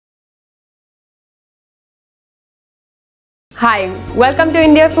Hi, welcome to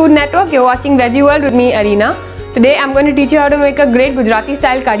India Food Network. You're watching Veggie World with me, Arina. Today I'm going to teach you how to make a great Gujarati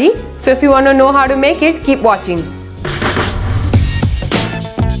style curry. So if you want to know how to make it, keep watching.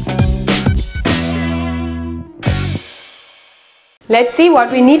 Let's see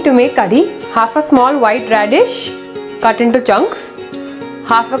what we need to make curry. Half a small white radish cut into chunks,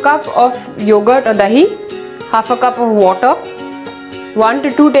 half a cup of yogurt or dahi, half a cup of water, 1 to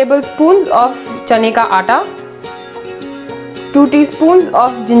 2 tablespoons of chane ka atta, 2 teaspoons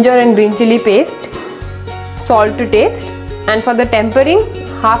of ginger and green chilli paste, salt to taste, and for the tempering,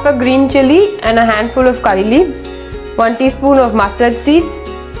 half a green chilli and a handful of curry leaves, 1 teaspoon of mustard seeds,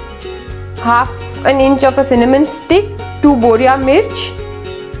 half an inch of a cinnamon stick, 2 boriya mirch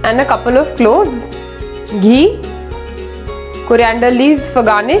and a couple of cloves, ghee, coriander leaves for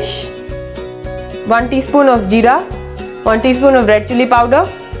garnish, 1 teaspoon of jeera, 1 teaspoon of red chilli powder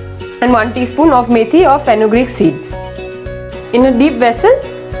and 1 teaspoon of methi or fenugreek seeds. In a deep vessel,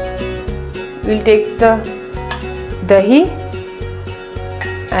 we'll take the dahi,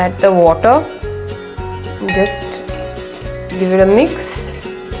 add the water, just give it a mix.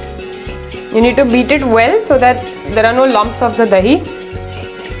 You need to beat it well so that there are no lumps of the dahi.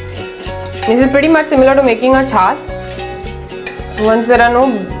 This is pretty much similar to making a chas. Once there are no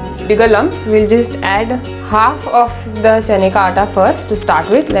bigger lumps, we'll just add half of the chane ka atta first to start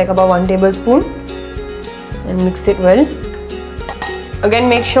with, like about 1 tablespoon, and mix it well. Again,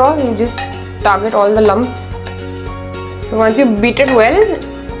 make sure you just target all the lumps. So once you beat it well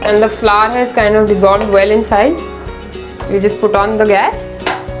and the flour has kind of dissolved well inside, you just put on the gas.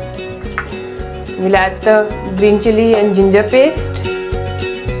 We'll add the green chilli and ginger paste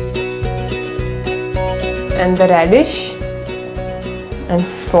and the radish and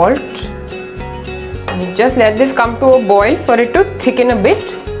salt. And just let this come to a boil for it to thicken a bit.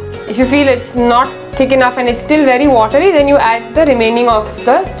 If you feel it's not thick enough and it's still very watery, then you add the remaining of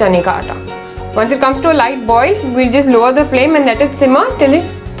the chane ka atta. Once it comes to a light boil, we'll just lower the flame and let it simmer till it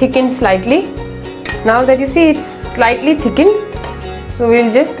thickens slightly. Now that you see it's slightly thickened, so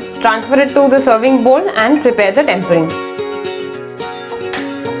we'll just transfer it to the serving bowl and prepare the tempering.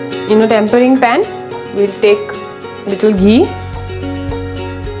 In a tempering pan, we'll take little ghee,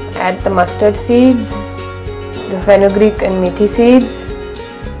 add the mustard seeds, the fenugreek and methi seeds,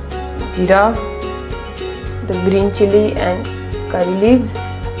 jeera, the green chilli and curry leaves,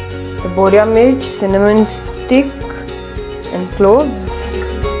 the boriya mirch, cinnamon stick and cloves.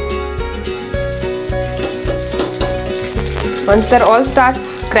 Once that all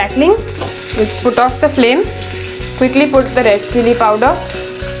starts crackling, just put off the flame, quickly put the red chilli powder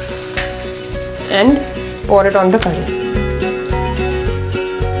and pour it on the curry.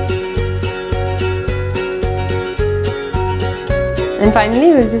 And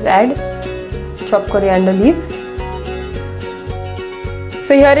finally, we'll just add chopped coriander leaves.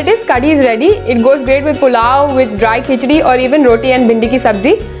 So here it is, curry is ready. It goes great with pulao, with dry khichdi or even roti and bhindi ki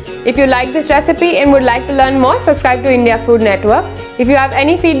sabzi. If you like this recipe and would like to learn more, subscribe to India Food Network. If you have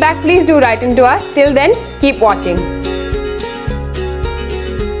any feedback, please do write into us. Till then, keep watching.